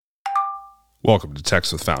Welcome to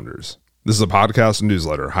Texts with Founders. This is a podcast and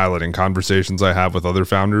newsletter highlighting conversations I have with other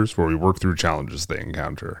founders where we work through challenges they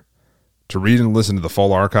encounter. To read and listen to the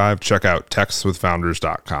full archive, check out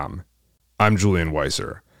textswithfounders.com. I'm Julian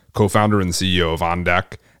Weiser, co-founder and CEO of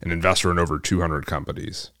OnDeck, an investor in over 200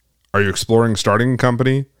 companies. Are you exploring starting a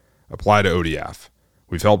company? Apply to ODF.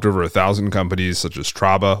 We've helped over 1,000 companies such as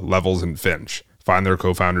Traba, Levels, and Finch find their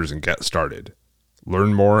co-founders and get started.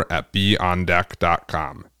 Learn more at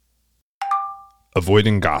beondeck.com.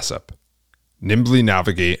 Avoiding gossip. Nimbly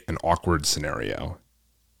navigate an awkward scenario.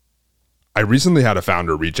 I recently had a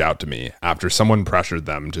founder reach out to me after someone pressured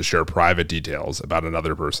them to share private details about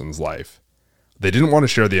another person's life. They didn't want to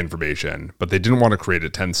share the information, but they didn't want to create a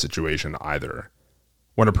tense situation either.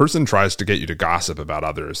 When a person tries to get you to gossip about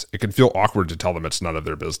others, it can feel awkward to tell them it's none of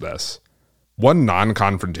their business. One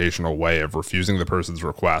non-confrontational way of refusing the person's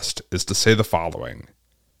request is to say the following: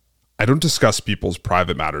 I don't discuss people's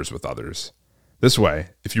private matters with others. This way,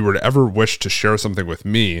 if you were to ever wish to share something with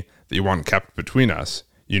me that you want kept between us,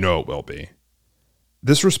 you know it will be.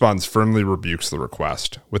 This response firmly rebukes the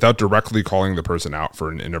request, without directly calling the person out for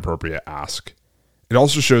an inappropriate ask. It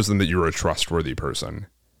also shows them that you are a trustworthy person.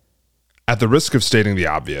 At the risk of stating the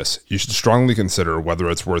obvious, you should strongly consider whether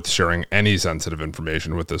it's worth sharing any sensitive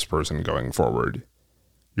information with this person going forward.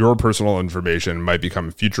 Your personal information might become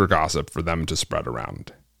future gossip for them to spread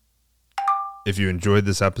around. If you enjoyed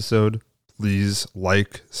this episode, please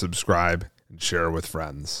like, subscribe, and share with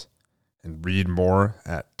friends. And read more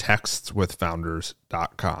at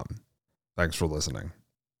textswithfounders.com. Thanks for listening.